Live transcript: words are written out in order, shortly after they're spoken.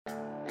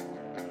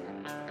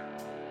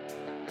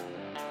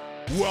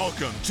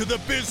Welcome to the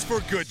Biz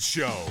for Good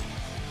Show,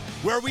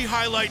 where we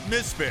highlight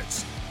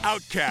misfits,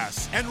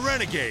 outcasts, and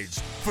renegades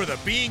for the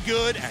being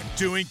good and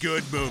doing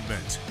good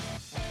movement.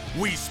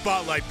 We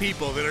spotlight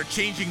people that are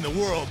changing the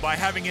world by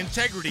having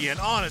integrity and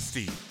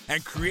honesty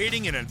and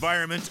creating an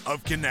environment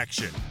of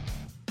connection,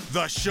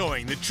 thus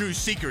showing the true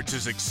secret to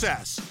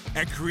success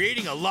and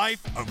creating a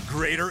life of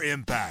greater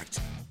impact.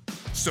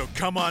 So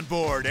come on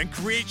board and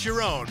create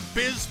your own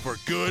Biz for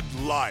Good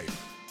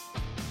life.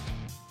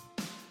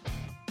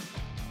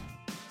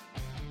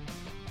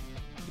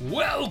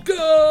 Welcome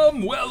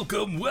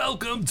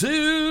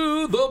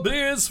to the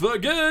Biz for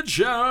Good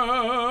Show.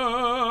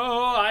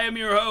 I am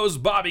your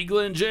host, Bobby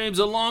Glenn James,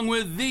 along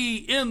with the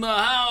in the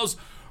house,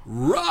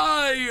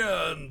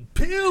 Ryan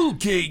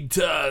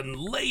Pilkington.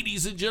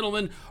 Ladies and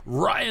gentlemen,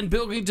 Ryan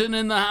Pilkington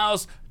in the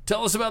house.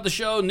 Tell us about the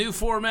show, new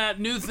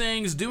format, new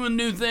things, doing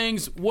new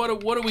things. What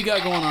do we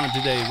got going on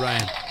today,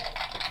 Ryan?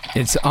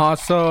 It's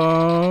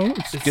awesome.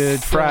 It's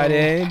Good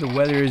Friday. The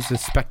weather is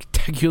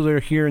spectacular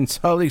here in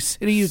Salt Lake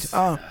City,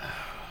 Utah.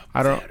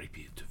 Very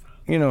beautiful.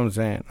 You know what I'm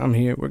saying? I'm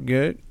here. We're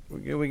good.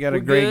 We got a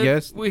great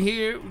guest. We're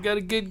here. We got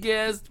a good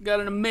guest. We got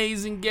an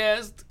amazing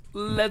guest.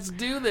 Let's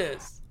do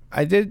this.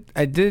 I did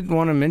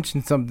want to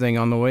mention something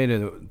on the way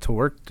to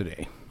work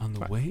today. On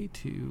the way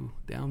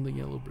down the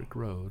yellow brick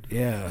road.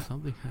 Yeah.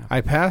 Something happened.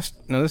 I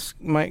passed. Now this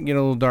might get a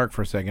little dark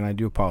for a second. I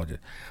do apologize,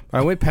 but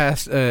I went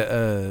past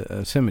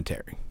a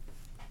cemetery.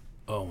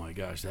 Oh my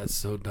gosh, that's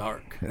so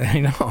dark.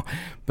 I know,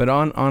 but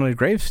on a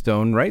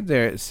gravestone right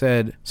there it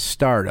said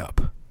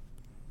 "Startup."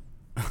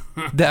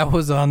 That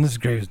was on this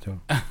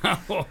gravestone.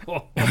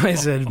 I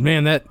said,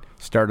 "Man, that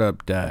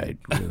startup died."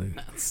 Really.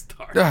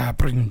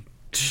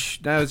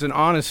 That was an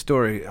honest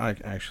story.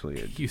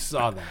 You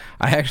saw that.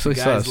 I actually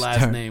the saw. Guy's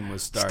last name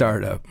was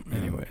Startup.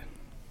 Anyway,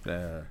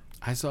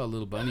 I saw a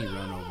little bunny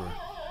run over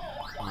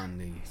on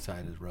the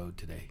side of the road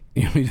today.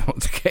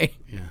 Okay.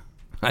 Yeah,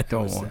 I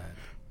don't want. Sad.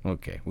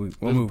 Okay, we'll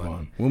move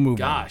on. We'll move on.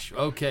 Gosh,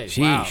 okay.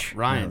 Sheesh. Wow.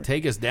 Ryan,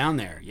 take us down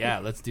there. Yeah,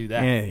 let's do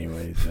that.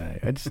 Anyways,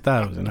 I just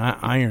thought it was an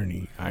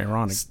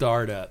ironic.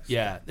 Startup.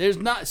 Yeah,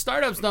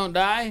 startups don't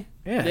die.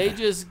 Yeah. They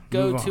just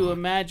go to a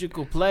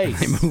magical place.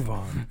 They move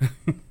on.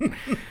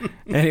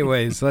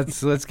 Anyways,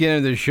 let's get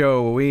into the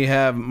show. We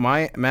have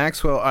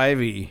Maxwell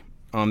Ivy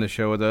on the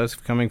show with us,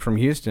 coming from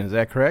Houston. Is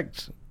that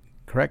correct?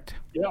 Correct?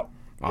 Yep.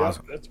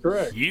 Awesome. Yep, that's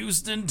correct.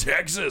 Houston,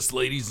 Texas,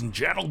 ladies and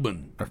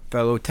gentlemen. A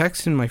fellow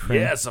Texan, my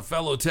friend. Yes, a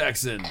fellow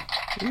Texan.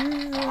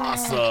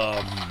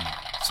 Awesome.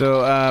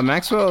 So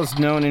Maxwell is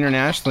known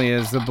internationally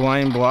as the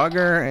blind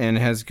blogger and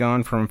has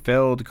gone from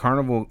failed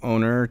carnival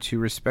owner to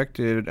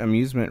respected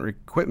amusement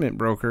equipment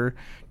broker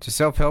to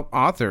self-help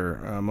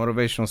author,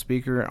 motivational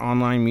speaker,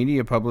 online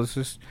media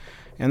publicist,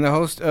 and the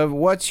host of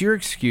What's Your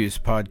Excuse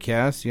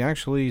podcast. He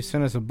actually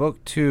sent us a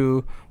book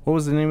too. What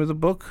was the name of the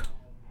book?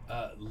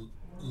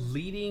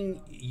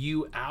 Leading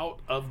you out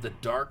of the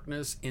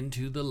darkness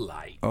into the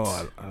light.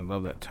 Oh, I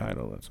love that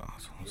title. That's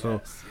awesome. Yes.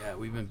 So, yeah,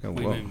 we've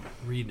been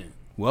reading it.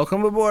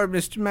 Welcome aboard,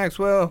 Mr.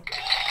 Maxwell.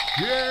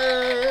 Yeah,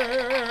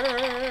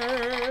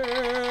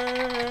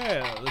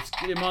 let's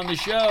get him on the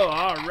show.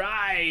 All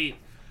right.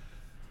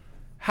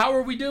 How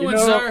are we doing,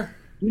 sir?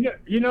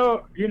 You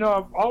know,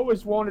 I've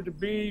always wanted to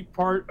be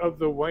part of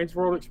the Wayne's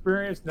World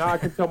experience. Now I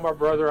can tell my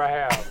brother I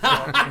have.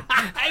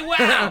 Hey,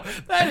 wow.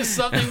 That is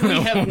something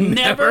we have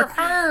never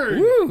heard.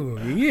 Woo,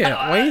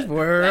 yeah, Wayne's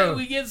World.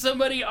 We get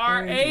somebody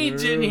our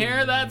age in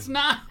here. That's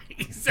nice.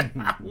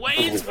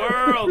 Wayne's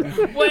World.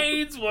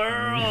 Wayne's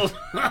World.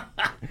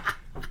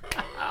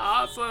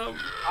 Awesome.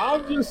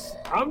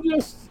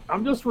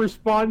 I'm just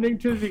responding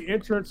to the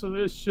entrance of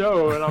this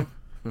show, and I'm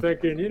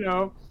thinking,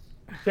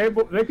 they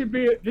could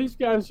be, these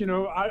guys,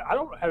 I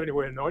don't have any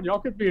way of knowing. Y'all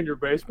could be in your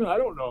basement. I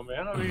don't know,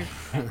 man. I mean,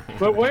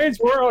 but Wayne's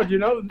World,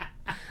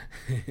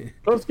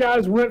 those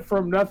guys went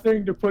from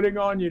nothing to putting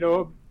on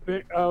a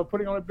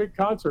big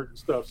concert and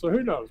stuff. So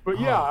who knows?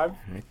 But yeah,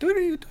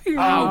 we've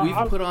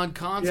put on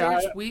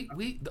concerts.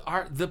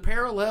 Yeah, the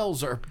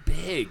parallels are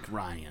big,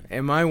 Ryan.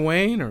 Am I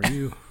Wayne or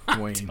you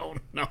Wayne? I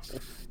don't know.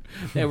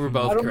 They were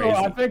both I don't crazy. know.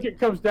 I think it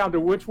comes down to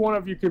which one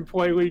of you can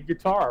play lead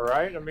guitar,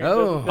 right? I mean,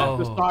 doesn't that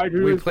decide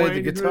who we is play Wayne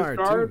the guitar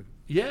too.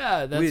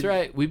 Yeah, that's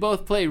right. We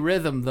both play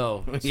rhythm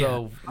though,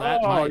 so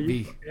that might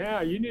be.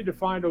 Yeah, you need to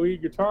find a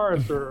lead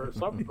guitarist or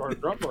something, or a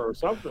drummer or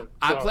something.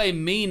 I play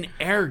mean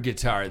air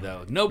guitar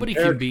though. Nobody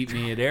can beat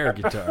me at air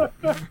guitar.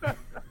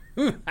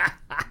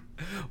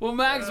 Well,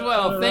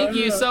 Maxwell, thank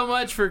you so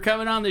much for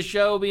coming on the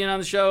show, being on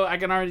the show. I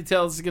can already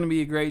tell this is going to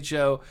be a great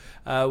show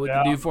with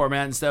the new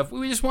format and stuff.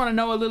 We just want to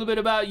know a little bit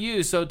about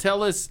you. So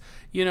tell us,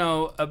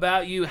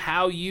 about you,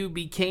 how you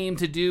became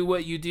to do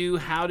what you do.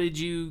 How did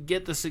you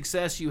get the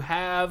success you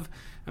have?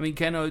 I mean,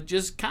 kind of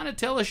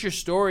tell us your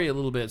story a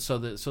little bit so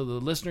the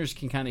listeners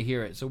can kind of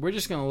hear it. So we're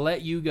just going to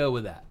let you go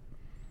with that.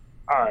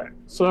 All right.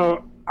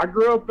 So I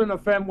grew up in a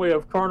family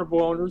of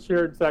carnival owners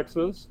here in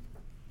Texas.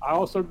 I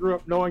also grew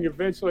up knowing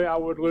eventually I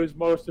would lose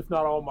most, if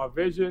not all, my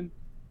vision.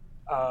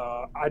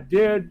 I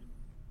did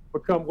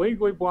become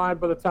legally blind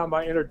by the time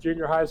I entered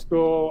junior high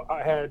school.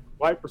 I had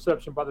light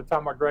perception by the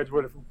time I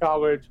graduated from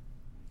college.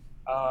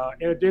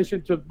 In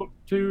addition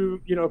to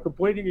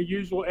completing a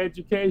usual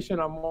education,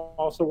 I'm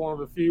also one of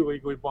the few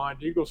legally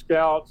blind Eagle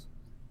Scouts.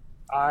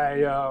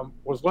 I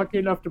was lucky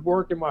enough to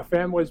work in my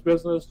family's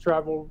business,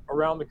 traveled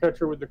around the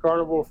country with the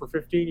carnival for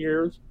 15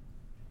 years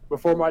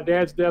before my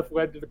dad's death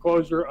led to the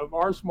closure of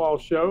our small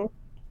show.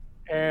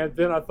 And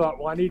then I thought,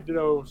 well, I needed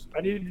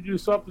to do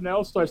something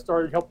else. So I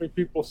started helping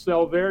people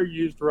sell their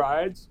used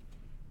rides.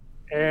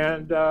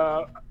 And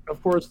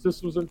of course,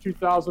 this was in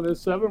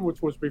 2007,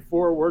 which was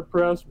before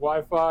WordPress,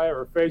 Wi-Fi,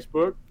 or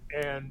Facebook.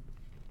 And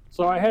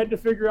so I had to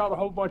figure out a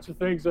whole bunch of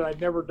things that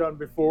I'd never done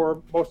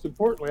before. Most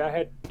importantly, I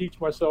had to teach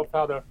myself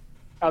how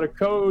to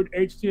code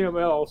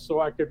HTML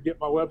so I could get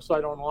my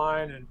website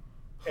online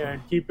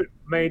and keep it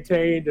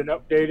maintained and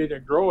updated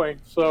and growing.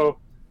 So,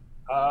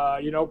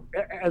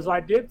 as I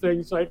did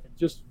things, I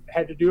just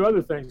had to do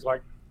other things.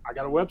 Like, I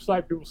got a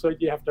website. People said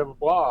you have to have a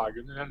blog.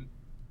 And then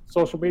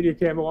social media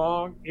came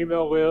along,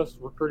 email lists,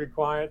 recruiting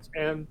clients.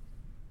 And,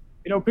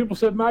 people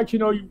said, Max,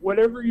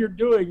 whatever you're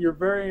doing, you're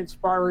very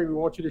inspiring. We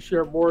want you to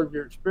share more of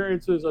your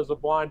experiences as a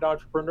blind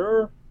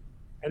entrepreneur.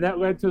 And that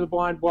led to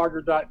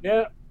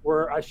theblindblogger.net,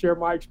 where I share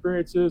my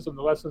experiences and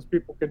the lessons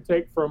people can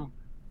take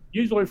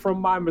usually from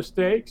my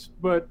mistakes,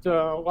 but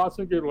lots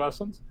of good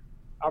lessons.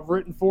 I've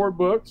written 4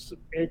 books,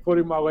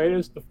 including my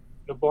latest,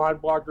 The Blind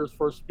Blogger's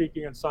First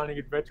Speaking and Signing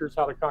Adventures,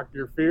 How to Conquer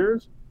Your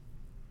Fears.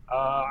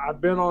 I've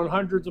been on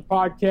hundreds of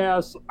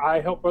podcasts. I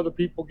help other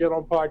people get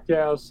on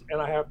podcasts, and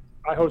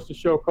I host a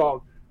show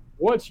called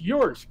What's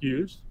Your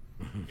Excuse?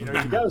 You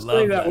got to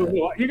say that with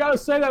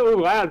a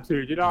little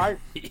attitude. I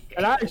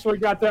actually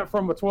got that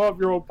from a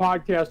 12-year-old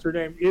podcaster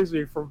named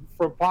Izzy from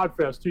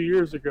Podfest 2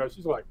 years ago.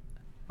 She's like,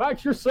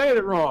 Max, you're saying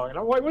it wrong. And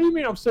I'm like, what do you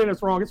mean I'm saying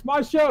it's wrong? It's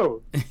my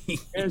show.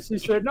 And she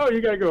said, no,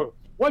 you got to go,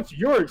 what's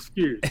your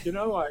excuse?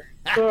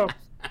 So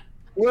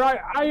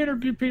where I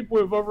interview people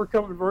who have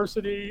overcome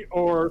adversity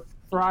or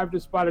thrived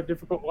despite of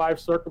difficult life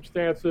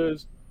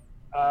circumstances.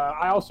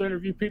 I also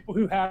interview people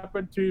who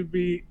happen to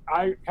be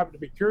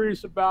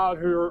curious about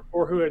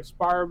who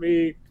inspire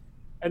me.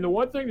 And the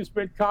one thing that's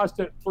been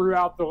constant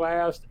throughout the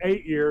last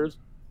 8 years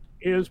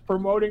is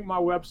promoting my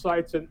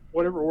websites and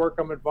whatever work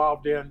I'm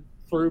involved in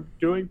through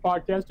doing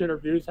podcast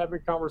interviews,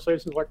 having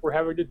conversations like we're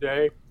having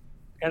today.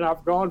 And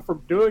I've gone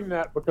from doing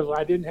that because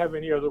I didn't have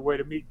any other way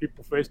to meet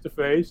people face to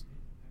face.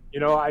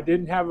 I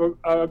didn't have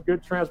a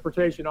good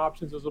transportation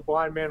options as a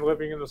blind man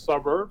living in the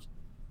suburbs.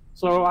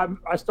 So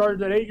I started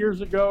that 8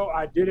 years ago.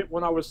 I did it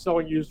when I was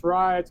selling used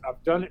rides.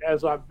 I've done it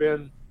as I've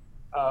been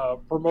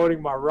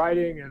promoting my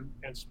writing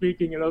and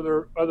speaking and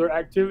other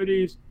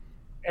activities.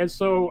 And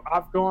so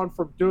I've gone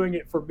from doing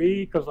it for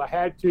me because I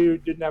had to,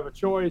 didn't have a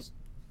choice,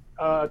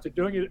 to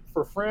doing it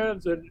for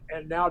friends and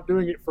now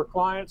doing it for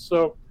clients.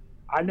 So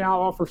I now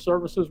offer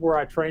services where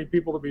I train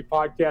people to be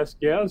podcast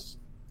guests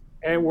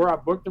and where I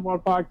book them on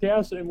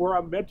podcasts and where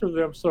I mentor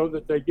them so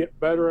that they get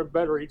better and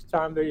better each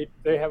time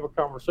they have a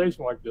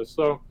conversation like this.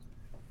 So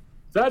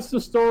that's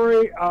the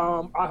story.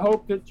 I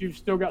hope that you've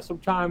still got some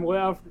time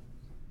left.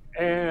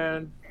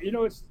 And,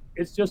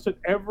 it's just an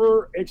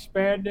ever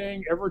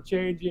expanding, ever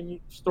changing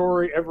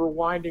story, ever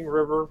winding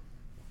river.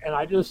 And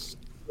I just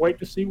wait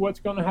to see what's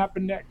going to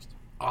happen next.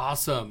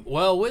 Awesome.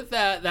 Well, with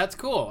that's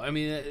cool. I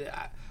mean,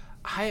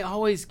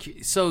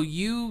 so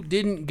you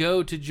didn't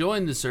go to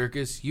join the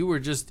circus. You were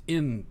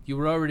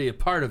already a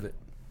part of it.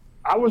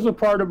 I was a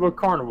part of a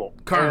carnival.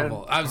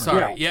 I'm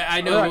sorry. Yeah,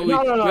 I know. We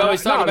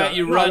always talk about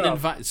you run and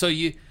find. So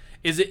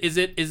is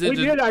it?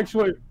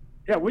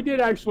 We did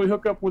actually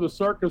hook up with a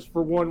circus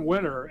for one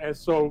winter. And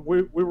so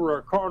we were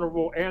a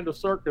carnival and a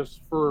circus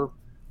for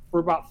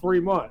about 3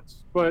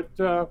 months, but,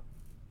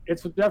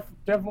 it's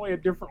definitely a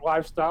different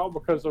lifestyle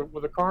because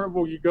with a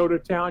carnival, you go to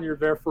town, you're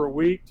there for a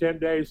week, 10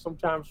 days,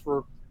 sometimes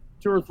for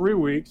 2 or 3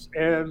 weeks.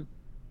 And,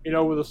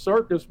 with a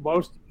circus,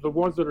 most the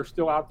ones that are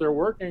still out there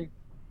working,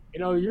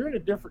 you're in a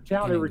different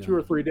town every 2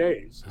 or 3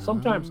 days,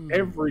 sometimes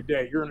every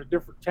day you're in a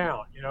different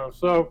town,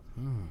 so,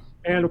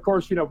 and of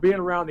course, being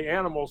around the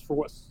animals for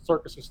what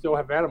circuses still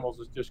have animals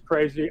is just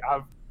crazy.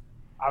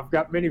 I've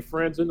got many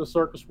friends in the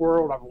circus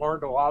world. I've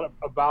learned a lot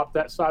about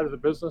that side of the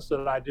business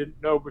that I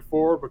didn't know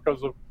before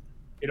because of,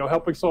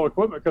 helping sell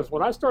equipment. Because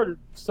when I started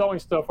selling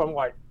stuff, I'm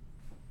like,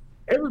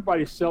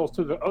 everybody sells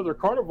to the other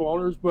carnival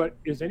owners, but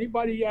is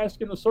anybody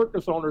asking the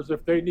circus owners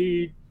if they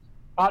need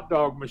hot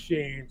dog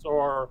machines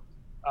or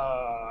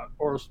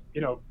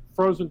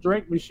frozen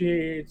drink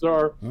machines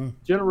or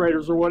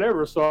generators or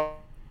whatever? So,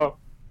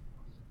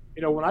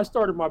 when I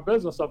started my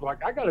business, I was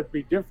like, I got to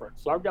be different.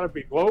 So I've got to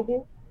be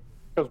global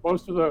because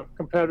most of the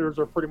competitors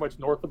are pretty much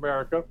North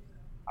America.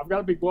 I've got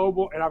to be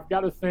global, and I've got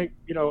to think,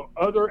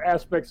 other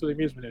aspects of the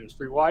amusement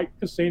industry, like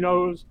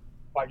casinos,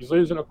 like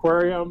zoos and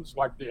aquariums,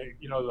 like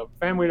the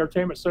family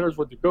entertainment centers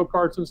with the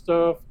go-karts and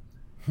stuff.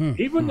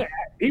 Even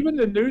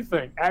the new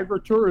thing,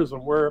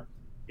 agritourism, where,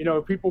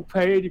 people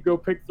pay to go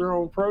pick their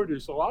own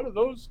produce. A lot of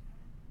those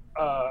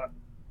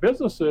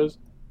businesses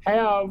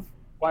have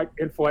like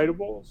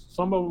inflatables.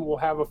 Some of them will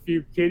have a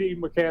few kiddie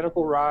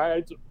mechanical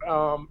rides,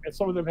 and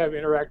some of them have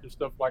interactive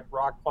stuff like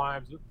rock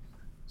climbs.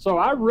 So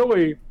I'm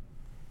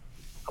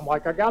I'm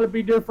like, I got to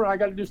be different. I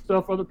got to do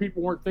stuff other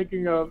people weren't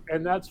thinking of,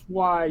 and that's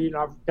why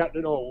I've gotten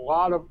to know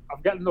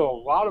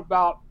a lot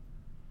about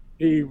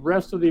the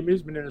rest of the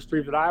amusement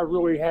industry that I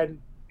really hadn't,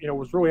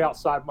 was really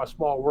outside my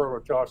small world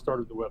until I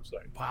started the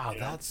website. Wow,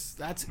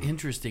 that's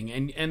interesting,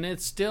 and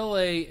it's still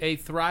a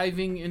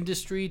thriving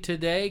industry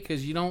today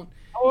because you don't.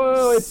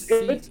 Well,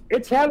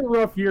 it's had a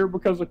rough year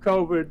because of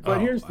COVID,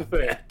 but here's the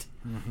thing.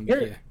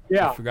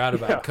 I forgot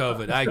about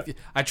COVID.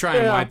 I try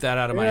and wipe that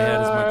out of my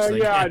head as much as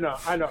I can.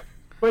 I know.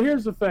 But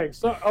here's the thing.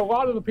 So a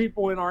lot of the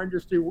people in our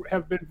industry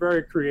have been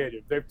very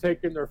creative. They've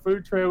taken their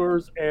food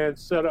trailers and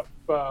set up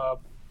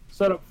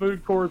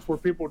food courts where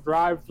people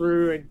drive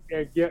through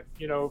and get,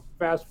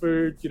 fast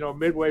food,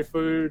 Midway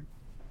food.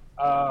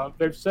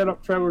 They've set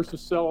up trailers to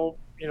sell,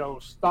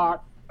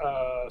 stock,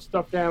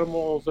 stuffed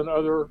animals and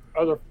other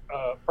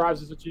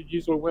prizes that you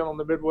usually win on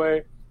the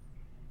Midway.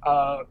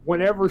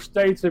 Whenever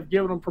states have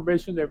given them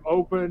permission, they've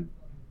opened.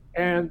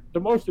 And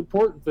the most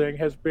important thing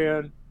has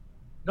been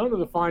none of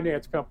the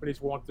finance companies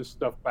want this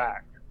stuff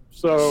back.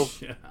 So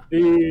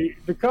the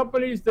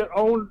companies that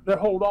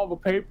hold all the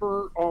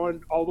paper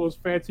on all those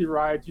fancy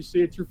rides you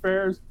see at your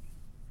fairs,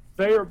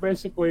 they are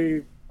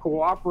basically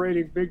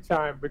cooperating big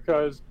time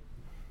because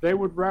they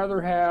would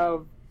rather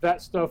have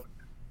that stuff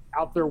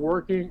out there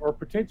working or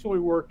potentially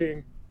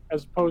working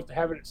as opposed to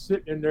having it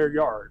sitting in their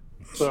yard.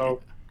 So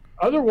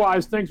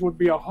otherwise things would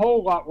be a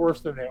whole lot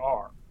worse than they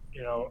are.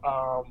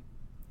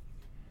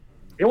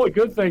 The only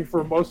good thing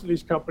for most of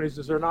these companies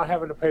is they're not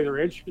having to pay their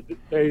insurance.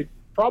 They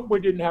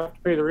probably didn't have to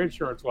pay their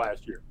insurance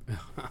last year.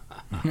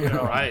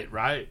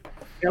 Right.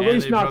 At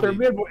least not their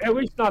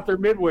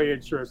Midway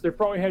insurance. They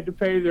probably had to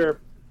pay the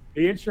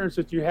insurance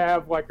that you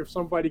have, like if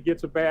somebody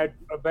gets a bad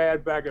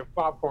bag of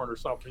popcorn or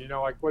something.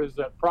 Like what is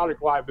that?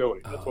 Product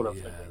liability. That's what I'm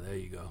thinking. There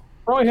you go.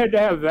 Probably had to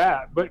have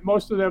that, but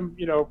most of them,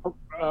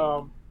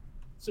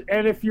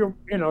 and if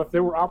if they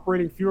were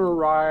operating fewer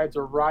rides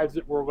or rides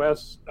that were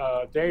less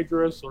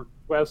dangerous or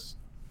less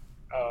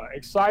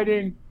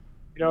exciting,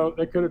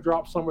 they could have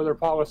dropped some of their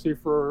policy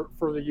for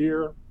the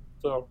year.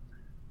 So,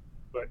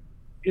 but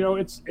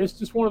it's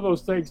just one of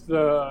those things.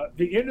 The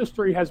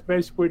industry has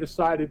basically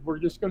decided we're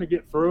just going to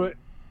get through it,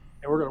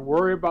 and we're going to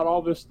worry about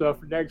all this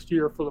stuff next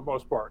year for the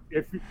most part.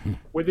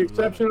 With the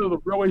exception of the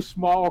really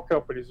small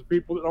companies, the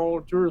people that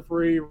own 2 or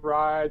 3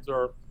 rides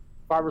or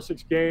 5 or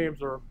 6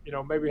 games, or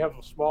maybe have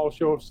a small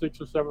show of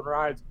 6 or 7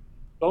 rides,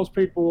 those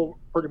people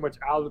are pretty much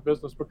out of the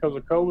business because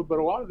of COVID. But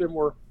a lot of them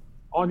were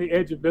on the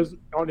edge of business,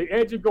 on the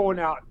edge of going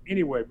out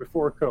anyway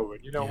before COVID.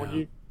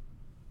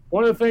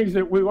 One of the things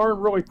that we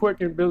learned really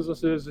quick in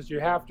business is you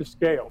have to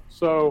scale.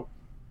 So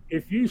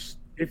if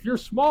you're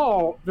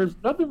small, there's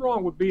nothing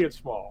wrong with being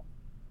small,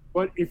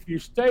 but if you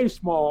stay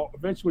small,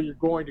 eventually you're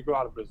going to go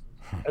out of business.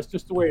 That's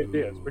just the way it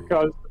is,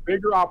 because the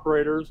bigger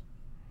operators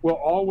will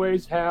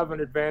always have an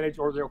advantage,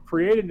 or they'll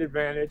create an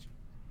advantage,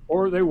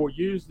 or they will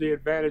use the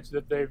advantage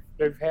that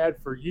they've had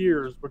for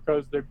years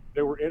because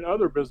they were in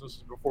other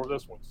businesses before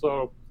this one.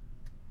 So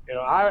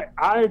I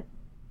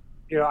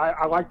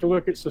like to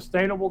look at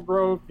sustainable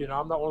growth.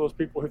 I'm not one of those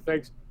people who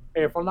thinks,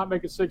 hey, if I'm not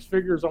making 6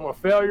 figures, I'm a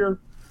failure.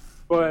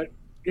 But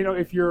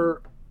if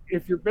your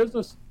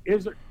business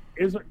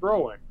isn't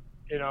growing,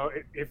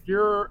 if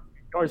you're,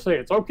 I say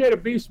it's okay to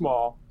be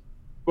small,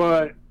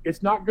 but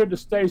it's not good to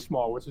stay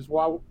small, which is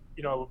why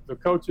the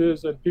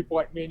coaches and people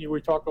like me and you,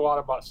 we talk a lot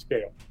about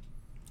scale.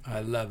 I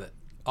love it.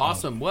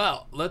 Awesome.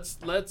 Well, let's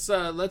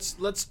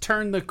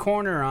turn the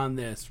corner on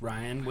this,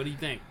 Ryan. What do you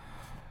think?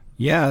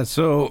 Yeah,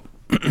 so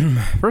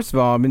first of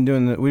all,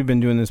 we've been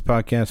doing this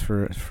podcast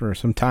for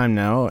some time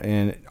now,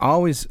 and it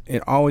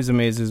always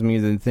amazes me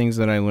the things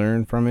that I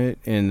learn from it,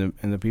 and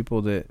the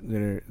people that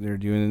they're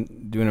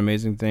doing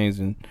amazing things,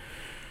 and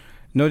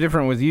no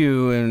different with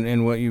you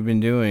and what you've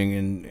been doing,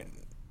 and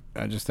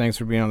just thanks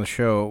for being on the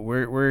show.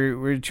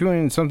 We're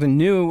doing something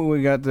new.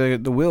 We got the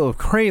Wheel of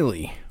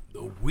Crayley.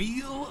 The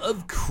Wheel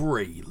of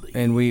Crayley.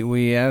 And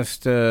we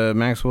asked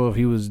Maxwell if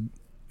he was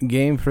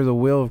game for the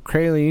Wheel of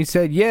Crayley. He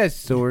said yes,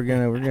 so we're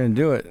gonna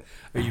do it.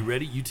 Are you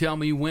ready? You tell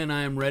me when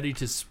I am ready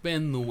to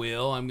spin the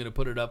wheel. I'm gonna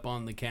put it up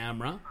on the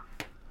camera.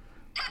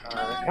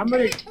 How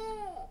many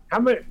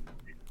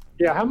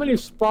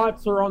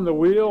spots are on the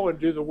wheel, and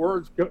do the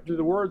words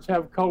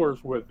have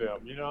colors with them?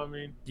 You know what I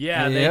mean?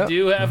 Yeah, they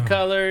do have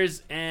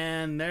colors,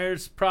 and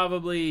there's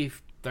probably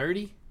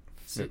 30,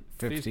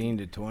 15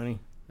 to 20.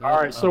 All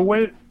right,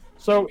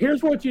 so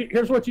here's what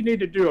you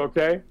need to do,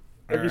 okay?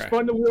 Have you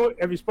spun the wheel?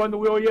 Have you spun the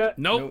wheel yet?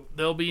 Nope.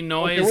 There'll be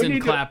noise and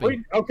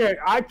clapping.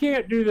 I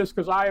can't do this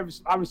because I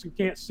obviously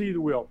can't see the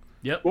wheel.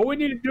 Yep. What we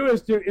need to do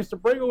is to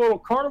bring a little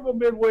Carnival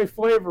Midway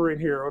flavor in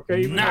here,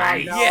 okay?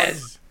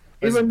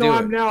 Even though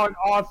I'm now an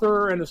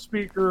author and a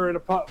speaker and a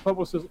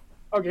publicist.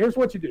 Okay, here's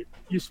what you do.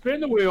 You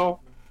spin the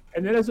wheel,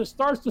 and then as it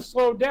starts to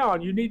slow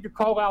down, you need to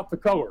call out the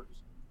colors.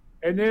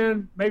 And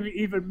then maybe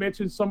even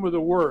mention some of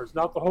the words,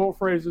 not the whole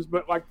phrases,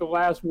 but like the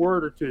last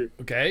word or two.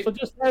 Okay. So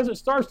just as it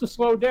starts to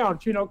slow down,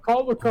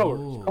 call the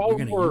colors, call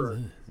the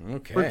words.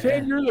 Okay.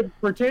 Pretend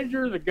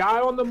you're the guy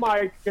on the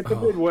mic at the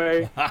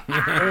midway,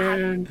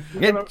 and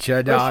Get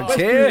your dogs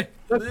here.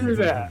 Let's do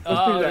that.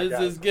 This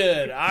guys. is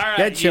good. All right.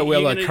 Get your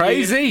Willa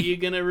crazy. You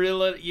gonna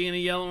reel it? You gonna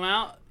yell them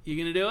out? You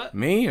gonna do it?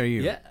 Me or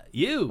you? Yeah,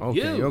 you.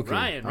 Okay, you. okay.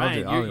 Ryan. I'll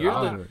do-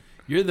 I'll do it.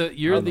 You're the.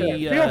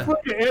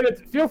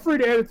 Feel free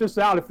to edit this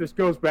out if this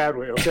goes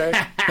badly. Okay.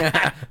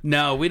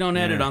 No, we don't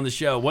edit on the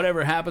show.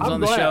 Whatever happens on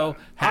the glad. show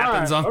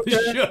happens on the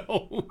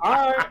show.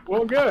 All right.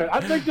 Well, good. I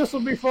think this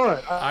will be fun.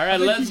 All right,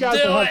 you let's guys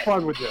do will it. have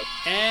fun with this.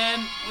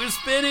 And we're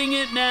spinning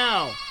it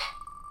now.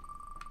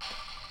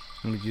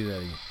 Let me do that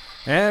again.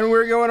 And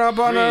we're going up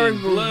on our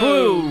Green,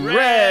 blue,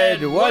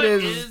 red. What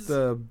is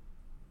the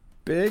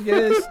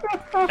biggest?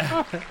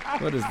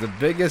 What is the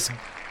biggest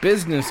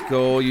business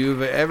goal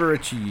you've ever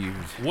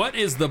achieved? What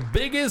is the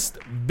biggest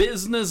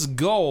business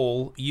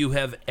goal you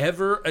have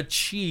ever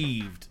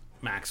achieved,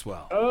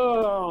 Maxwell?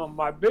 Oh,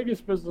 my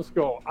biggest business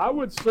goal. I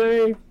would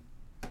say,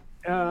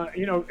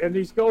 and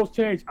these goals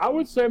change. I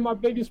would say my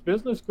biggest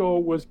business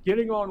goal was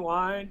getting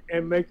online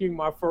and making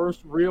my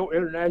first real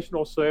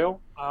international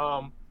sale.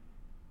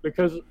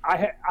 Because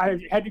I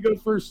had to go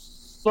through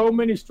so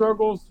many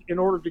struggles in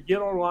order to get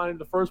online in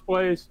the first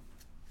place.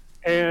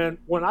 And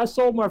when I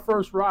sold my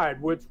first ride,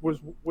 which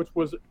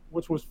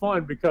was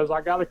fun because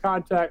I got a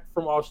contact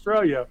from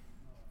Australia,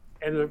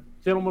 and the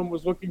gentleman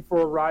was looking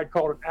for a ride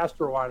called an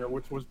Astroliner,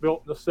 which was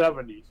built in the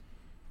 70s.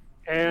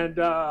 And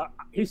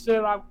he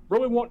said, I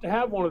really want to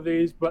have one of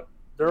these, but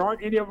there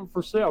aren't any of them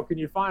for sale. Can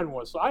you find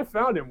one? So I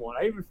found him one.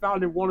 I even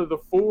found him one of the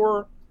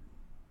 4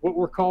 what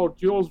were called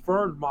Jules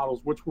Verne models,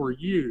 which were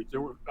used. They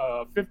were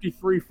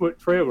 53-foot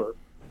trailer.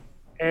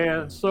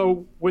 And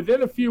so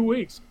within a few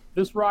weeks,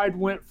 this ride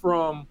went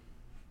from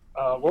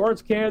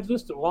Lawrence,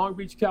 Kansas to Long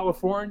Beach,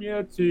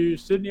 California to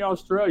Sydney,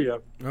 Australia.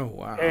 Oh,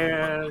 wow.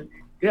 And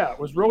yeah, it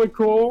was really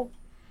cool.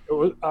 It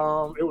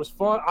was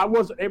fun. I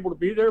wasn't able to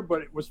be there,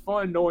 but it was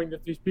fun knowing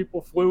that these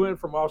people flew in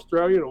from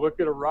Australia to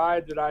look at a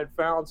ride that I had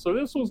found. So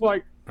this was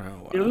like,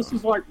 this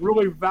is like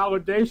really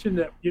validation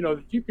that,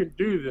 that you can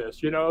do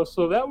this,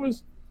 So that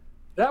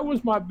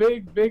was my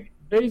big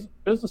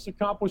business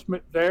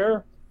accomplishment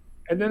there.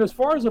 And then as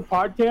far as a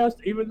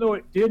podcast, even though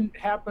it didn't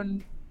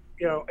happen,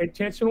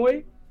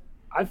 intentionally,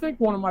 I think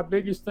one of my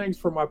biggest things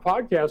for my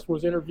podcast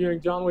was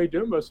interviewing John Lee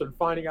Dumas and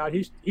finding out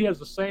he has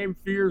the same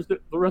fears that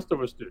the rest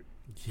of us do.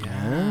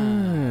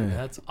 Yeah,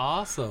 that's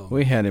awesome.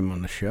 We had him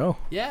on the show.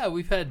 Yeah,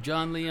 we've had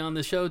John Lee on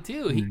the show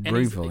too.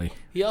 Briefly.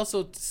 He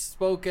also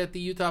spoke at the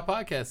Utah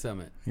Podcast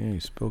Summit. Yeah, he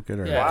spoke at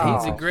our. Yeah, Wow.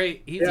 he's a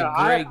great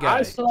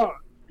guy.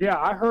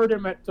 I heard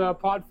him at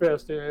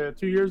Podfest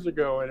 2 years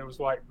ago, and it was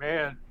like,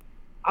 man,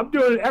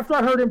 after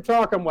I heard him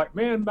talk, I'm like,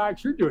 man,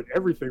 Max, you're doing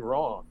everything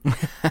wrong.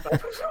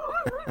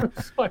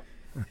 It's like,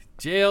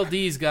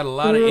 JLD's got a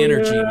lot of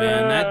energy,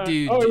 man. That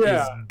dude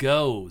just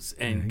goes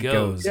and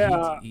goes.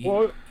 Yeah,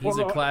 He's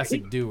a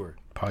classic doer.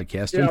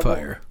 Podcasting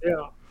fire.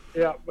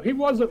 Yeah. He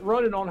wasn't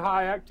running on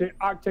high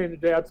octane the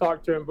day I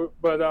talked to him,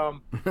 but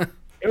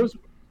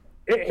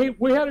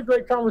we had a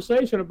great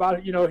conversation about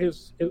it.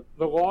 The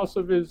loss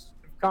of his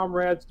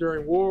comrades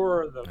during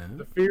war, and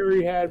the fear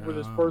he had with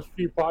his first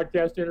few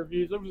podcast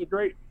interviews.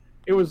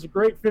 It was a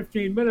great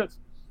 15 minutes.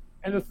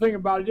 And the thing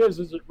about it is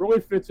it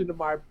really fits into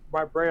my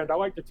brand. I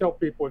like to tell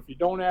people, if you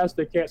don't ask,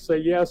 they can't say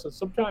yes. And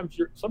sometimes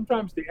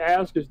the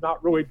ask is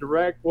not really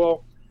direct.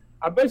 Well,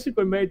 I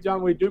basically made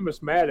John Lee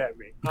Dumas mad at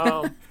me.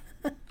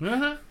 We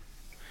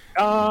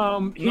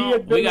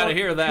got to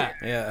hear that.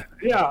 Yeah.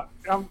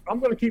 I'm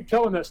going to keep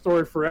telling that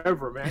story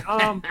forever,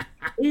 man.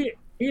 He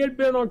had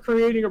been on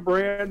creating a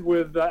brand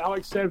with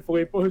Alex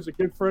Sanfilippo, who's a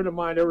good friend of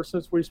mine ever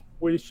since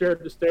we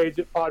shared the stage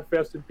at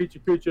Podfest in Picha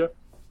Kucha.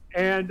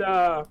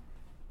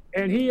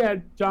 And he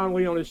had John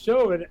Lee on his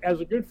show, and as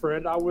a good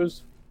friend, I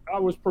was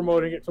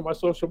promoting it to my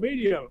social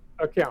media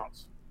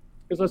accounts,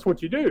 because that's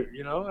what you do.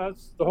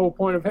 That's the whole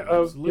point of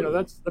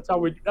that's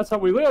how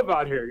we live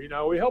out here.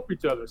 We help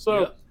each other.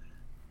 So,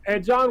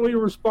 and John Lee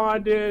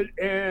responded,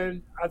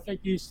 and I think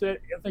he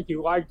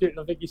liked it, and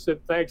I think he said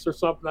thanks or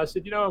something. I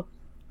said,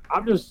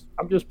 I'm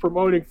just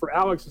promoting for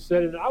Alex. I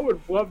said, and I would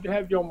love to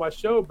have you on my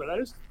show, but I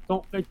just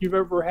don't think you've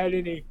ever had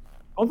any.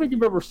 I don't think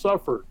you've ever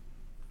suffered.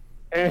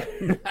 And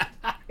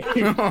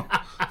he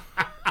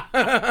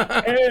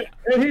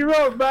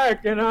wrote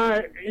back, and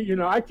I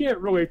can't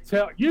really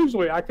tell.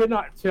 Usually, I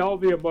cannot tell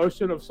the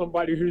emotion of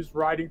somebody who's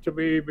writing to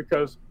me,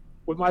 because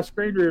with my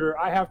screen reader,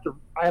 I have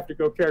to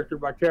go character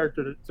by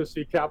character to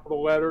see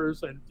capital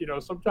letters, and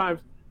sometimes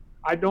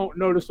I don't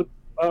notice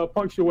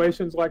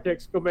punctuations like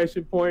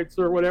exclamation points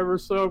or whatever.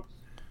 So,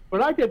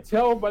 but I could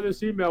tell by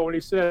this email when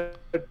he said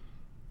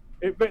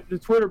the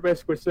Twitter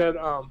basically said,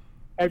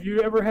 "Have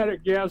you ever had a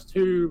guest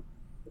who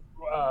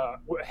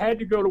had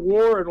to go to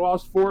war and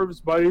lost 4 of his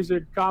buddies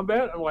in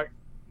combat?" I'm like,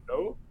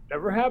 no,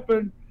 never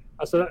happened.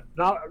 I said,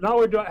 not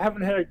only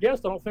haven't had a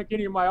guest, I don't think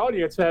any of my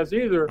audience has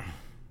either.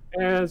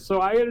 And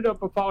so I ended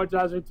up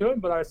apologizing to him,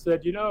 but I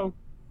said,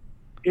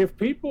 if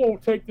people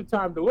take the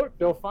time to look,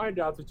 they'll find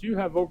out that you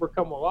have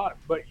overcome a lot,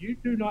 but you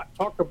do not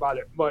talk about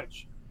it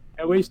much,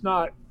 at least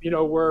not,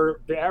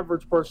 where the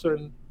average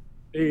person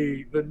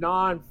the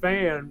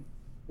non-fan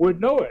would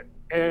know it.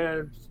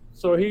 And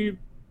so he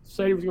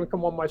said he was going to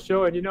come on my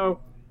show, and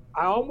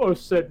I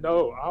almost said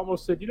no. I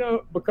almost said,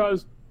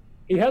 because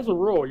he has a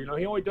rule,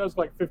 he only does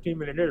like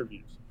 15-minute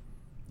interviews.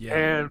 Yeah.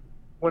 And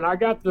when I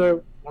got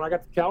the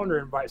calendar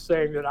invite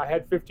saying that I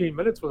had 15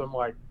 minutes with him,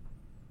 like,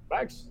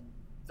 Max,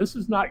 this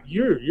is not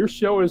you. Your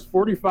show is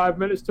 45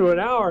 minutes to an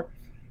hour.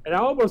 And I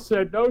almost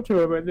said no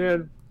to him. And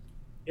then,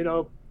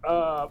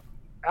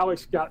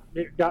 Alex got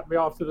me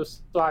off to the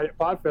side at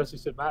Podfest. He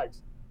said,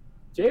 Max,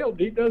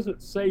 JLD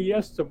doesn't say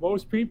yes to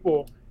most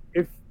people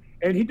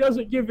and he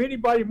doesn't give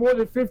anybody more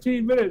than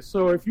 15 minutes.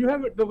 So if you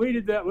haven't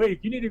deleted that link,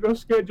 you need to go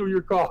schedule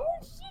your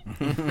calls.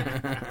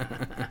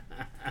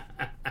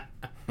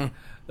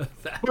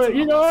 But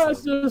I'm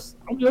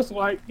just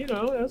like,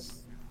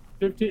 that's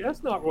 15.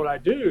 That's not what I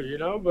do,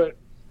 But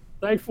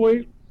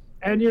thankfully,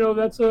 and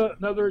that's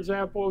another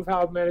example of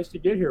how I've managed to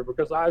get here,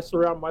 because I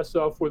surround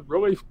myself with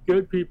really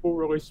good people,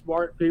 really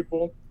smart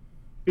people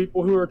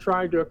who are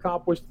trying to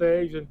accomplish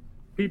things, and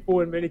people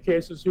in many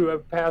cases who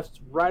have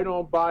passed right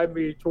on by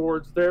me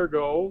towards their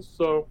goals.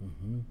 So,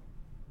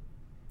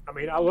 I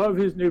mean, I love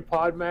his new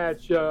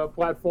Podmatch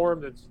platform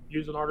that's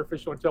using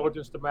artificial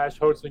intelligence to match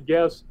hosts and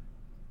guests.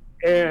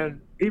 And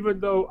even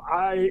though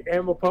I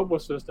am a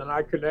publicist and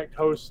I connect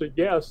hosts and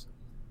guests,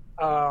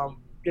 I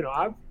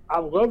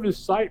love his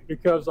site,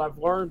 because I've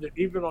learned that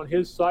even on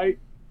his site,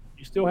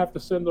 you still have to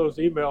send those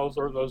emails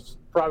or those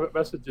private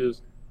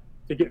messages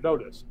to get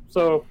noticed.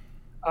 So,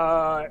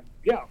 but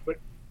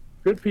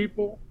good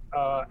people.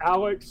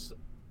 Alex,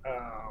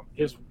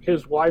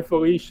 his wife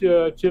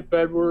Alicia, Chip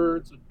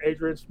Edwards, and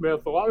Adrian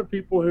Smith, a lot of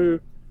people who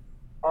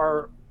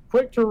are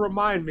quick to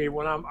remind me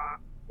when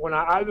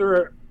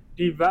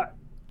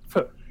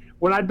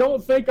when I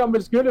don't think I'm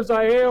as good as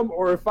I am,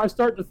 or if I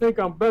start to think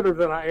I'm better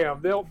than I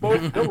am. They'll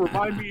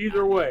remind me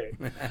either way.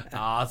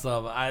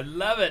 Awesome. I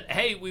love it.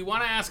 Hey, we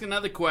want to ask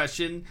another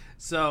question.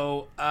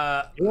 So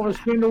you want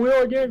to spin the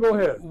wheel again? Go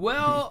ahead.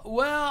 Well,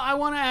 I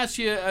want to ask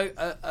you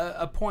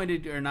a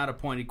pointed, or not a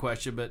pointed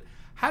question, but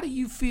how do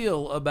you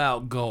feel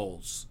about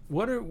goals?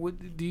 What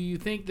do you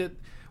think that?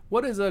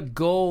 What does a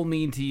goal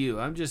mean to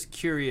you? I'm just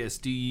curious.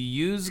 Do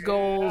you use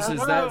goals?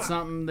 Is that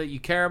something that you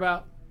care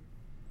about?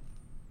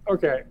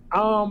 Okay.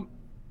 I'm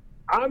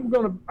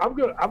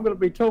gonna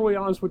be totally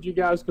honest with you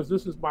guys, because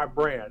this is my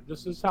brand.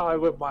 This is how I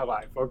live my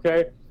life.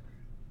 Okay.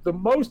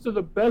 Most of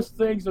the best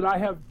things that I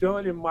have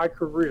done in my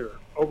career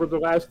over the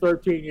last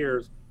 13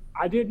 years,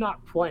 I did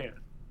not plan.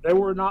 They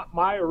were not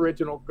my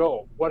original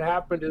goal. What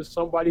happened is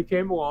somebody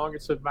came along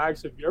and said,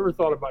 Max, have you ever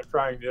thought about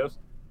trying this?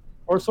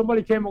 Or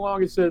somebody came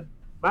along and said,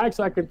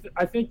 Max, I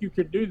think you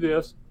can do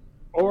this.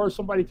 Or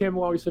somebody came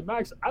along and said,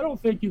 Max, I don't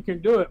think you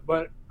can do it,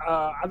 but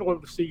I'd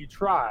love to see you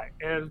try.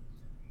 And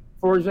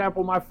for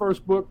example, my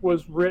first book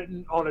was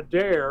written on a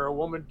dare. A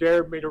woman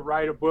dared me to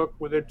write a book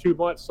within 2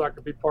 months so I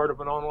could be part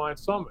of an online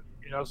summit.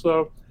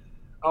 So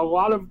a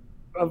lot of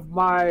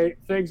my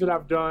things that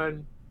I've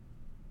done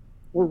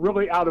were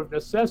really out of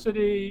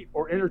necessity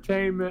or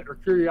entertainment or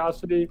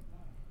curiosity.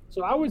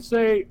 So I would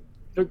say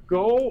the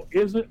goal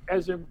isn't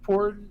as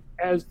important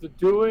as the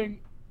doing.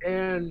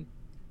 And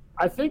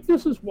I think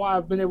this is why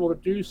I've been able to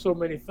do so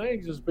many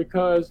things, is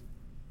because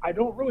I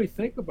don't really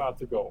think about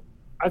the goal.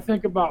 I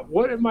think about,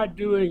 what am I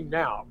doing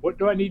now? What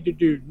do I need to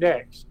do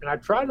next? And I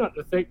try not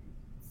to think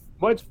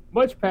much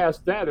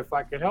past that if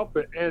I can help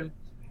it. And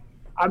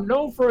I'm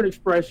known for an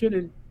expression,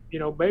 and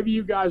maybe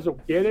you guys will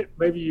get it,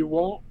 maybe you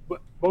won't, but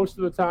most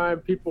of the time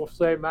people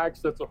say, Max,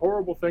 that's a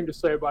horrible thing to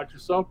say about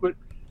yourself, but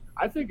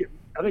I think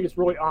it's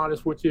really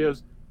honest, which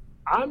is,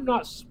 I'm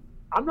not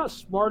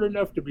smart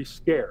enough to be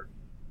scared.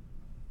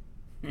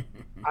 For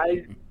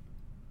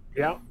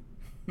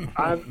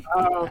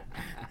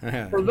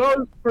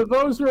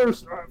those who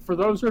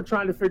are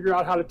trying to figure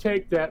out how to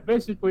take that,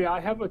 basically, I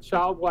have a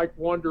childlike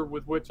wonder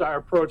with which I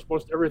approach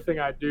most everything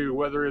I do,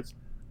 whether it's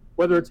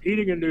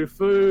eating a new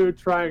food,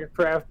 trying a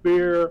craft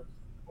beer,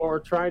 or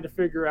trying to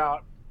figure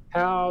out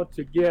how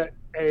to get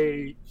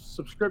a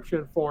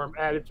subscription form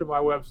added to my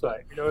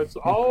website. It's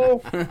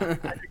all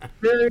an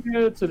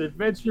experience, an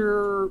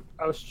adventure,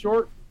 a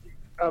short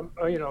or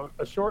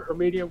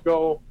medium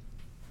goal.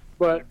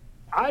 But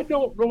I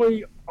don't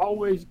really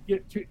always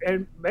get to,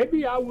 and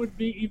maybe I would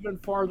be even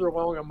farther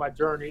along on my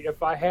journey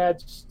if I had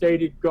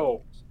stated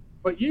goals.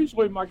 But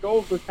usually my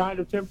goals are kind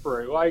of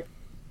temporary, like,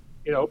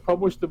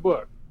 publish the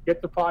book,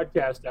 get the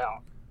podcast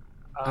out,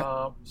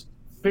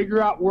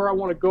 figure out where I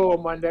want to go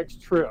on my next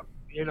trip,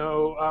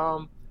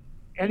 and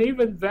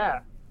even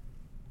that.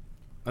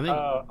 I think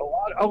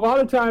a lot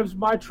of times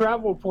my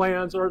travel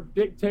plans are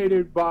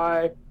dictated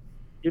by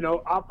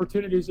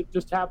opportunities that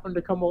just happen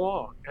to come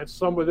along. And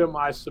some of them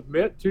I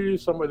submit to,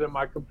 some of them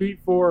I compete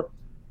for,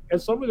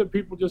 and some of the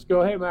people just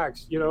go, hey,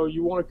 Max,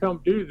 you want to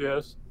come do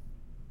this?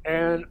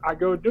 And I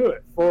go do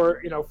it.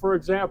 For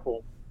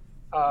example,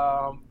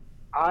 I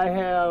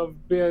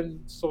have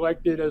been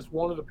selected as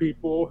one of the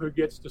people who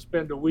gets to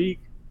spend a week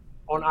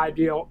on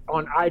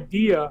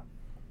Idea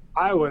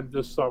Island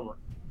this summer.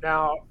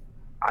 Now,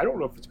 I don't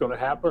know if it's going to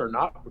happen or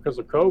not because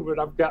of COVID.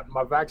 I've gotten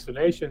my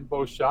vaccination,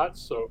 both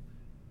shots, so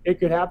it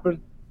could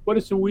happen. But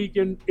it's a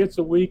weekend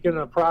in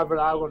a private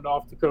island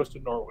off the coast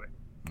of Norway.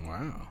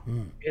 Wow.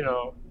 You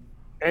know,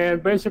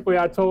 and basically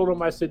I told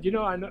them, I said, you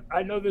know,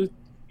 I know that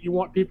you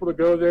want people to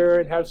go there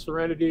and have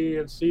serenity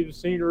and see the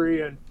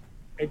scenery and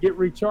get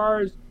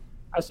recharged.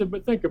 I said,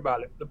 but think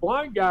about it. The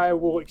blind guy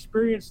will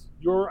experience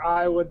your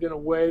island in a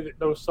way that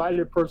no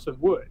sighted person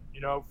would,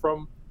 you know,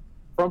 from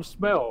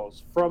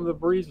smells, from the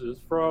breezes,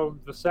 from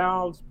the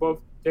sounds, both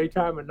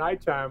daytime and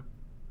nighttime.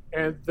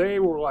 And they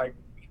were like,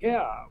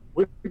 yeah,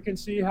 we can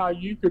see how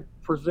you could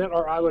present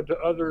our island to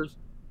others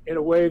in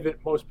a way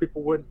that most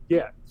people wouldn't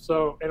get.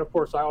 So, and of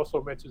course, I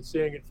also mentioned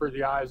seeing it through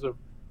the eyes of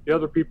the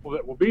other people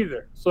that will be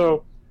there.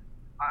 So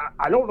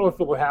I don't know if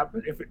it will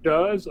happen. If it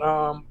does,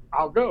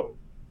 I'll go.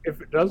 If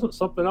it doesn't,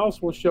 something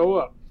else will show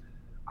up.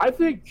 I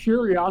think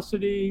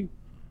curiosity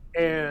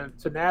and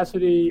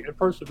tenacity and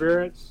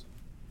perseverance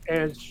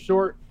and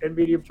short and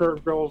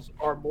medium-term goals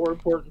are more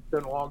important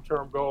than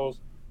long-term goals.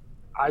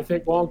 I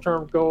think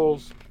long-term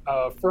goals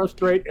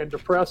frustrate and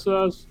depress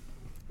us,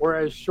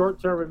 whereas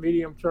short-term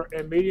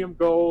and medium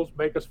goals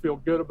make us feel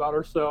good about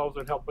ourselves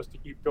and help us to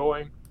keep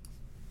going.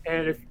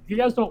 And if you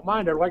guys don't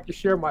mind, I'd like to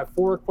share my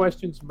 4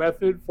 questions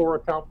method for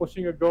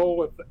accomplishing a goal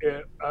with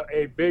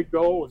a big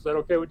goal. Is that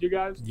okay with you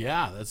guys?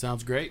 Yeah, that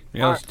sounds great.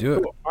 Yeah, let's do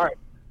it. Cool. All right,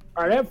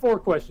 I have 4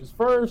 questions.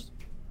 First,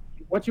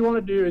 what you want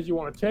to do is you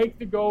want to take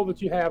the goal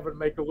that you have and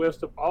make a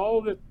list of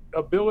all the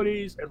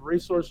abilities and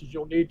resources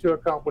you'll need to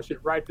accomplish it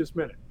right this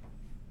minute.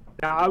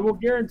 Now, I will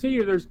guarantee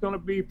you there's going to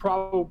be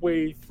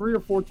probably 3 or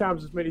 4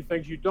 times as many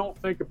things you don't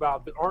think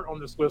about that aren't on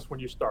this list when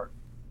you start.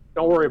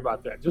 Don't worry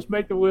about that. Just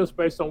make the list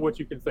based on what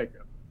you can think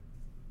of.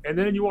 And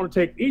then you want to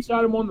take each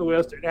item on the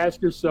list and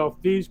ask yourself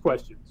these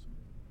questions.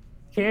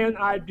 Can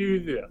I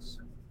do this?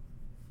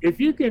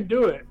 If you can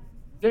do it,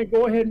 then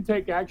go ahead and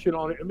take action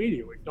on it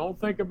immediately. Don't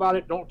think about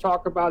it. Don't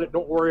talk about it.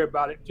 Don't worry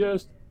about it.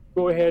 Just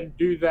go ahead and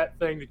do that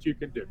thing that you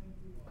can do.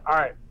 All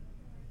right.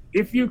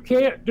 If you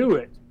can't do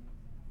it,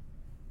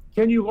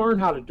 can you learn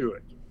how to do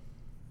it?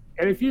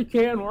 And if you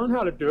can learn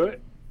how to do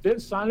it, then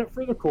sign up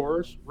for the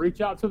course,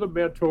 reach out to the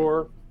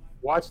mentor,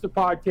 watch the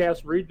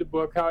podcast, read the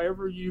book,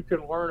 however you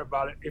can learn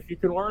about it. If you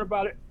can learn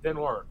about it, then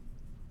learn.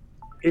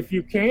 If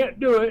you can't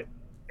do it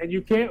and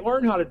you can't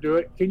learn how to do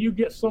it, can you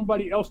get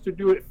somebody else to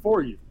do it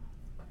for you?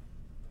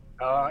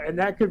 And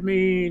that could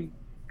mean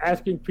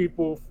asking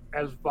people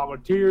as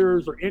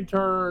volunteers or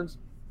interns.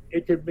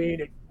 It could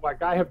mean,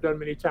 like I have done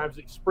many times,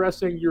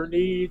 expressing your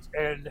needs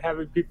and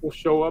having people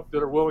show up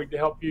that are willing to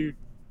help you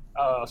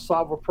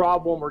solve a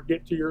problem or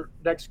get to your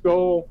next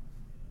goal.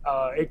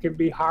 It can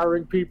be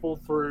hiring people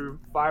through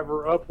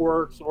Fiverr,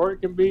 Upworks, or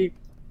it can be,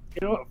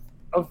 you know,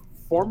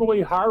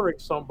 formally hiring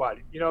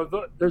somebody. You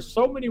know, there's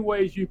so many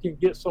ways you can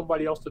get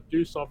somebody else to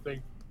do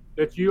something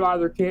that you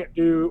either can't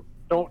do,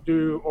 don't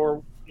do,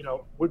 or, you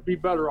know, would be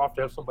better off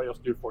to have somebody else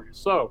do for you.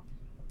 So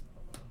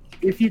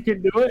if you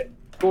can do it,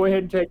 go ahead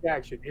and take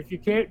action. If you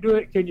can't do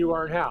it, can you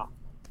learn how?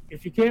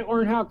 If you can't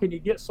learn how, can you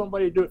get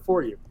somebody to do it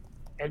for you?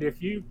 And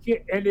if you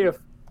can't, and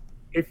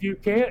if you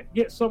can't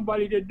get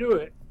somebody to do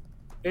it,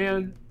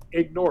 then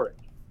ignore it.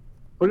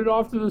 Put it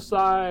off to the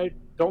side.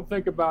 Don't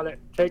think about it.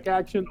 Take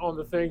action on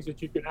the things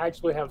that you can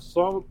actually have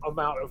some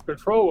amount of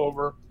control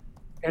over.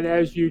 And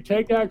as you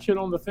take action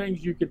on the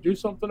things you can do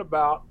something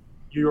about,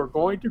 you are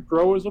going to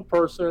grow as a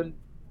person.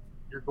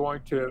 You're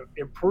going to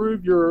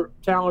improve your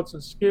talents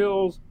and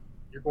skills.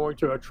 You're going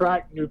to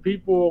attract new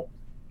people.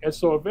 And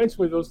so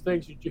eventually those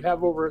things that you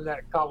have over in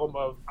that column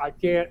of I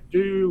can't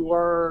do,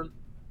 learn,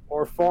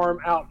 or farm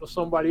out to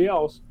somebody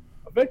else,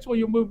 eventually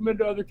you'll move them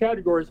into other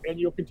categories and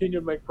you'll continue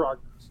to make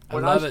progress.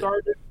 When I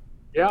started,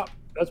 yeah,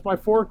 that's my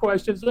 4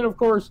 questions. Then, of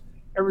course,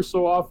 every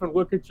so often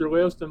look at your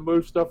list and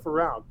move stuff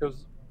around,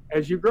 because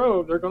as you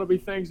grow, there are going to be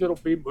things that will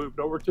be moved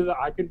over to the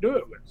I can do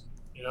it list,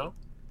 you know?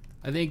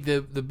 I think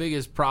the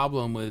biggest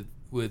problem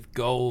with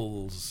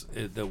goals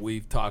that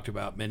we've talked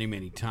about many,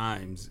 many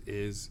times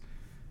is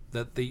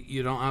that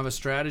you don't have a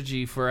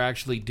strategy for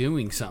actually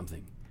doing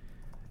something.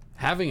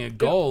 Having a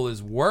goal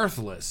is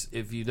worthless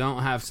if you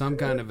don't have some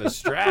kind of a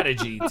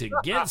strategy to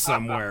get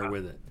somewhere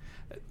with it,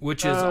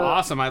 which is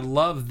awesome. I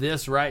love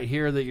this right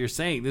here that you're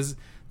saying. This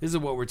is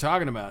what we're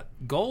talking about.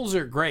 Goals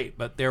are great,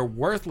 but they're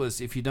worthless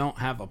if you don't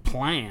have a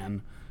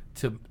plan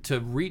to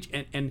reach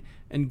and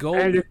goal.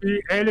 And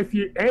if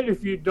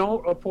you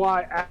don't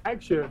apply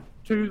action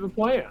to the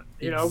plan,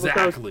 you know,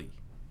 exactly.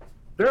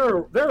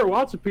 Because there are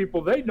lots of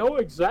people, they know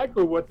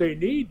exactly what they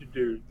need to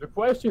do. The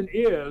question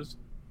is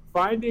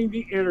finding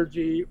the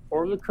energy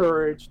or the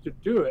courage to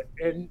do it.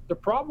 And the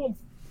problem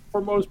for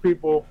most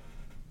people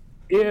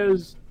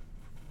is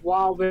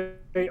while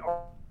they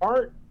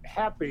aren't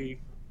happy,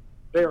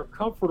 they are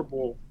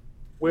comfortable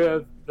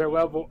with their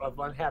level of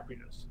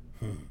unhappiness.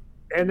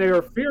 And they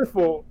are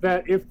fearful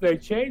that if they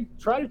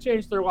try to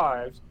change their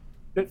lives,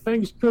 that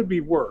things could be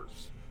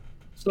worse.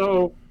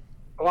 So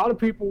a lot of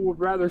people would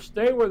rather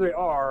stay where they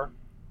are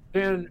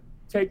than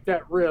take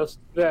that risk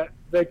that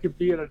they could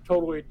be in a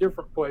totally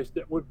different place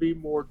that would be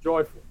more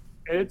joyful.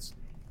 And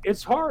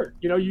it's hard.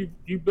 You know, you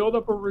build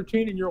up a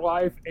routine in your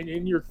life and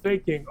in your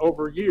thinking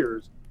over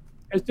years.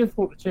 It's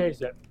difficult to change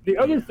that. The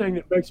other thing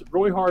that makes it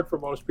really hard for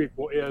most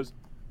people is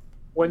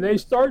when they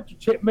start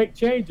to make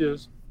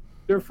changes,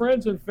 their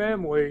friends and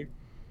family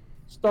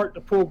start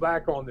to pull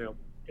back on them.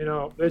 You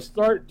know, they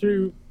start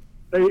to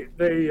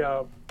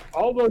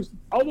all those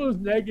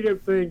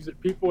negative things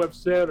that people have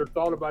said or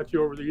thought about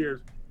you over the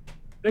years,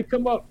 they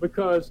come up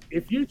because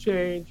if you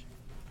change,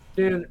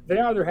 then they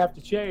either have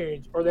to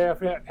change or they have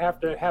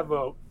to have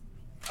a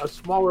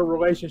smaller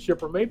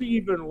relationship, or maybe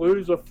even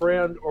lose a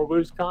friend or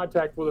lose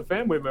contact with a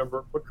family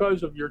member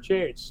because of your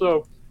change.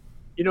 So,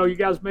 you know, you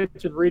guys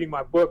mentioned reading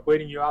my book,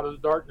 Leading You Out of the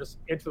Darkness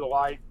into the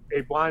Light,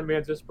 A Blind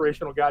Man's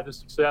Inspirational Guide to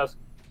Success.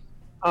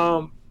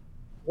 One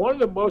of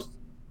the most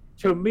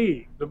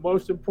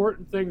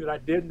important thing that I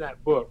did in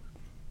that book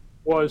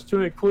was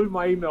to include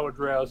my email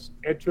address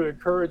and to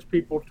encourage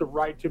people to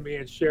write to me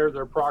and share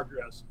their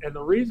progress. And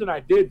the reason I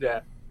did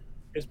that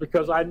is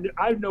because I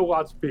know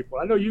lots of people.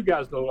 I know you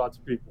guys know lots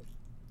of people.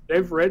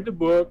 They've read the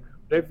book,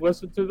 they've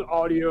listened to the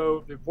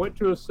audio, they've went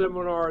to a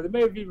seminar, they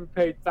may have even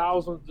paid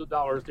thousands of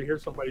dollars to hear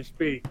somebody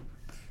speak.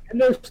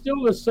 And they're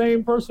still the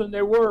same person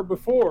they were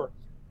before,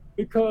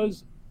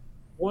 because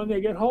when they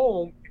get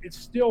home, it's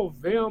still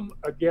them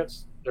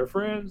against their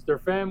friends, their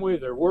family,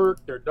 their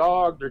work, their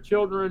dog, their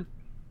children.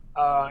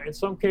 In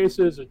some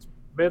cases, it's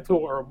mental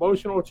or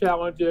emotional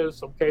challenges.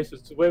 Some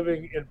cases, it's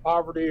living in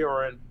poverty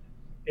or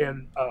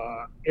in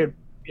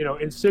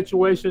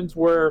situations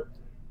where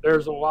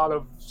there's a lot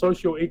of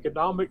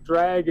socioeconomic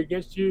drag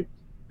against you.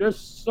 There's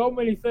so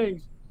many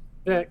things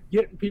that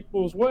get in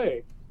people's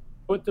way.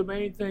 But the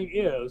main thing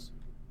is,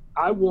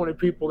 I wanted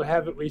people to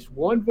have at least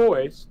one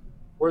voice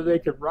where they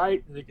could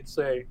write and they could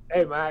say,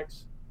 hey,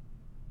 Max,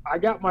 I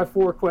got my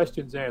 4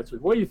 questions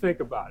answered. What do you think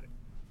about it?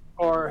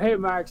 Or, hey,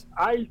 Max,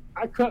 I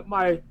cut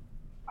my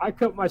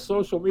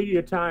social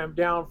media time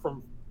down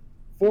from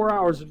 4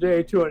 hours a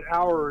day to an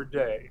hour a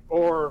day.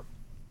 Or,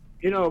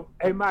 you know,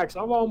 hey, Max,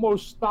 I've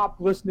almost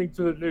stopped listening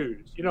to the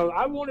news. You know,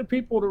 I wanted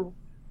people to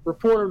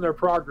report on their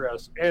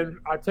progress. And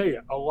I tell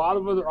you, a lot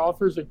of other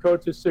authors and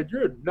coaches said,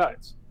 you're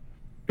nuts.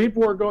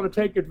 People are going to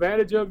take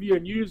advantage of you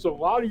and use a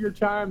lot of your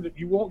time that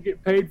you won't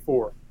get paid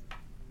for.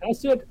 And I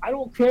said, I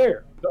don't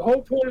care. The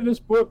whole point of this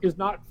book is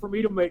not for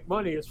me to make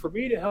money. It's for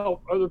me to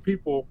help other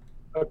people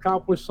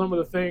accomplish some of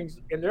the things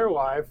in their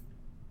life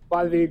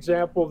by the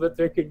example that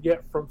they can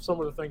get from some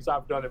of the things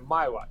I've done in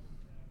my life.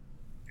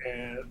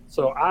 And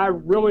so I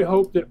really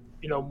hope that,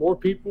 you know, more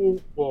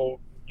people will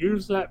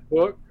use that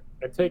book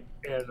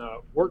and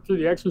work through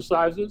the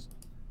exercises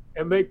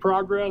and make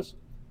progress.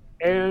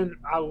 And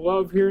I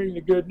love hearing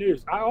the good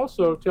news. I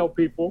also tell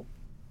people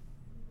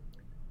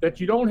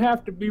that you don't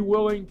have to be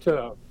willing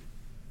to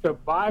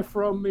buy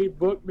from me,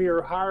 book me,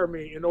 or hire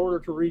me in order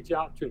to reach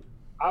out to me.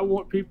 I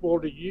want people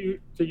to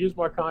use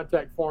my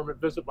contact form and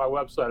visit my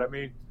website. I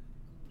mean,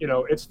 you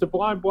know, it's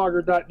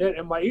theblindblogger.net,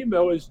 and my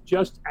email is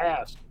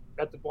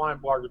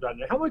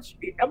justask@theblindblogger.net. How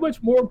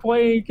much more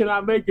plain can I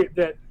make it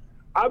that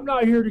I'm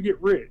not here to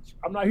get rich?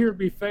 I'm not here to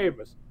be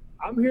famous.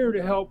 I'm here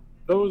to help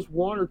those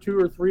 1 or 2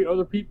 or 3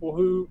 other people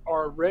who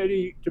are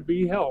ready to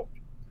be helped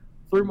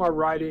through my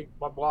writing,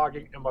 my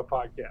blogging, and my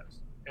podcast.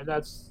 And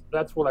that's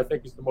what I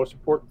think is the most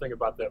important thing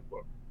about that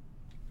book.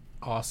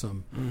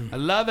 Awesome. I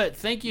love it.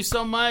 Thank you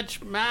so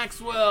much,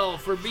 Maxwell,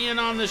 for being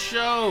on the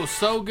show.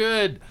 So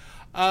good.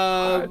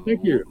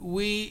 Thank you.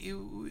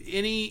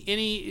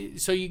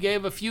 So you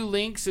gave a few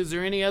links. Is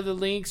there any other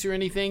links or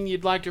anything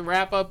you'd like to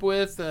wrap up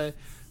with?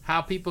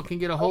 How people can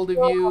get a hold of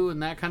you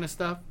and that kind of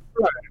stuff?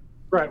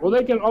 Right. Well,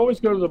 they can always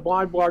go to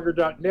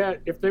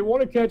theblindblogger.net. If they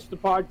want to catch the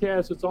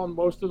podcast, it's on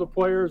most of the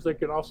players. They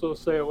can also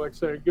say,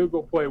 Alexa and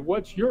Google Play,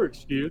 what's your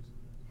excuse?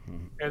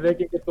 And they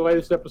can get the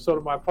latest episode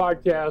of my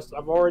podcast.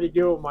 I've already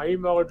given my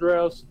email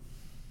address.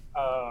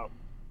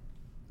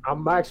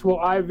 I'm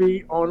Maxwell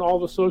Ivy on all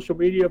the social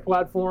media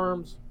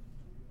platforms.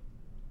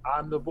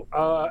 I'm the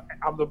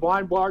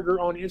blind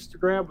blogger on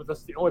Instagram, but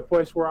that's the only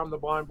place where I'm the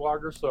blind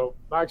blogger. So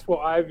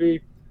Maxwell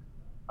Ivy.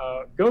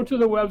 Go to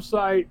the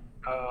website.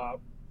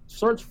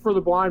 Search for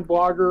the blind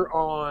blogger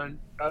on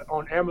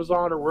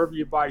Amazon or wherever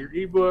you buy your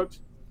ebooks.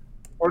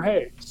 Or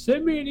hey,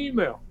 send me an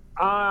email.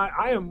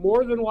 I am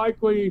more than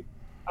likely.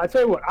 I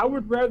tell you what, I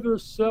would rather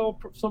sell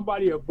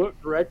somebody a book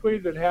directly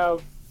than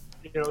have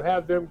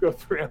them go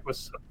through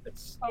Amazon.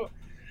 So,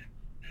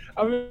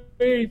 I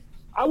mean,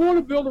 I want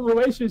to build a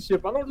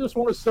relationship. I don't just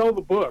want to sell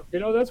the book. You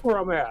know, that's where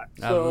I'm at.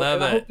 So, I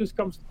love it. I hope this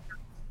comes.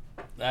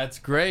 That's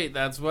great.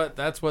 That's what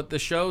the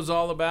show's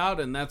all about,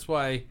 and that's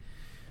why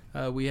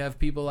we have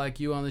people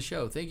like you on the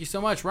show. Thank you so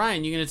much,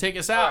 Ryan. You going to take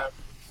us out?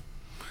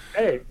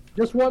 Hey,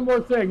 just one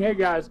more thing. Hey,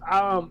 guys,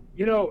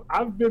 you know,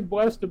 I've been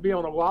blessed to be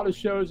on a lot of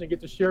shows and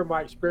get to share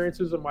my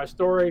experiences and my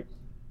story.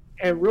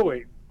 And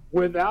really,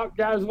 without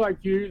guys like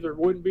you, there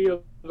wouldn't be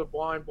the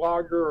blind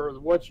blogger or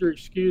what's your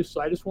excuse.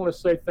 So I just want to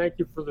say thank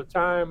you for the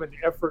time and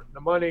the effort and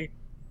the money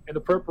and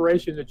the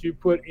preparation that you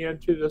put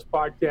into this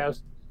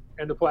podcast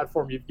and the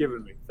platform you've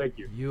given me. Thank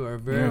you. You are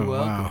very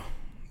welcome. Wow.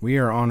 We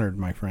are honored,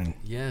 my friend.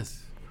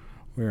 Yes.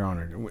 We're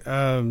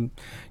honored.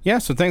 Yeah,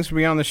 so thanks for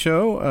being on the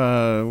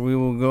show. We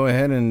will go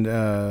ahead and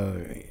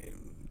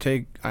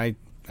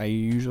I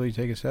usually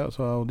take us out,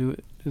 so I'll do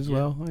it as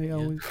well. I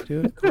always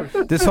do it.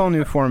 This whole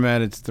new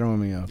format, it's throwing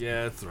me off.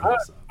 Yeah, it's throwing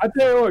us off. I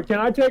tell you what, can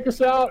I take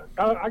us out?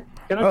 Okay, all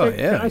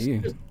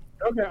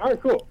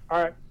right, cool.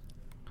 All right.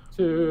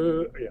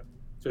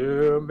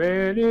 Too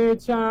many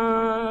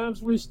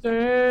times we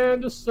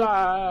stand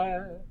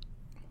aside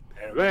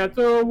and let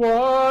the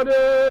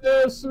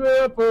water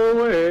slip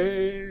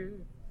away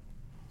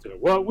to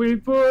what we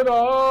put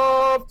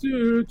off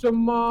to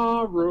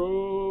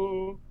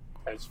tomorrow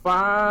has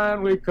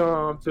finally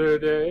come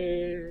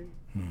today.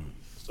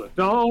 So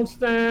don't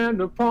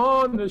stand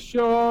upon the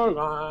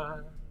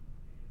shoreline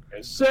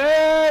and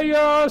say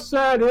you're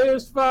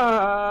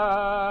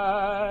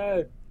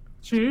satisfied.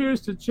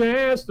 Choose to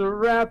chance the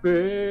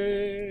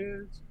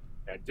rapids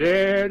and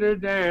dare to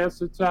dance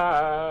the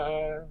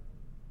tide.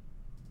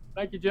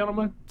 Thank you,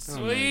 gentlemen.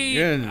 Sweet.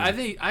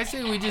 I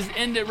say we just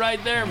end it right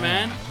there,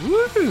 man.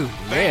 Woo!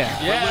 Thank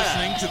you for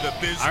listening to the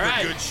Biz for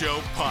Good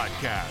Show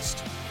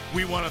podcast.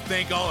 We want to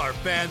thank all our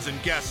fans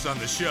and guests on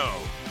the show.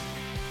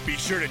 Be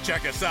sure to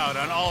check us out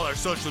on all our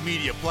social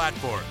media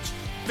platforms,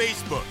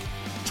 Facebook,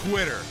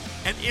 Twitter,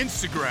 and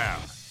Instagram.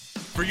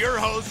 For your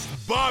hosts,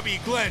 Bobby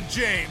Glenn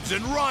James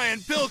and Ryan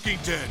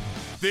Pilkington,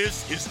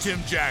 this is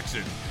Tim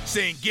Jackson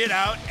saying get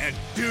out and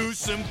do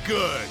some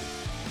good.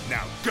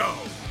 Now go.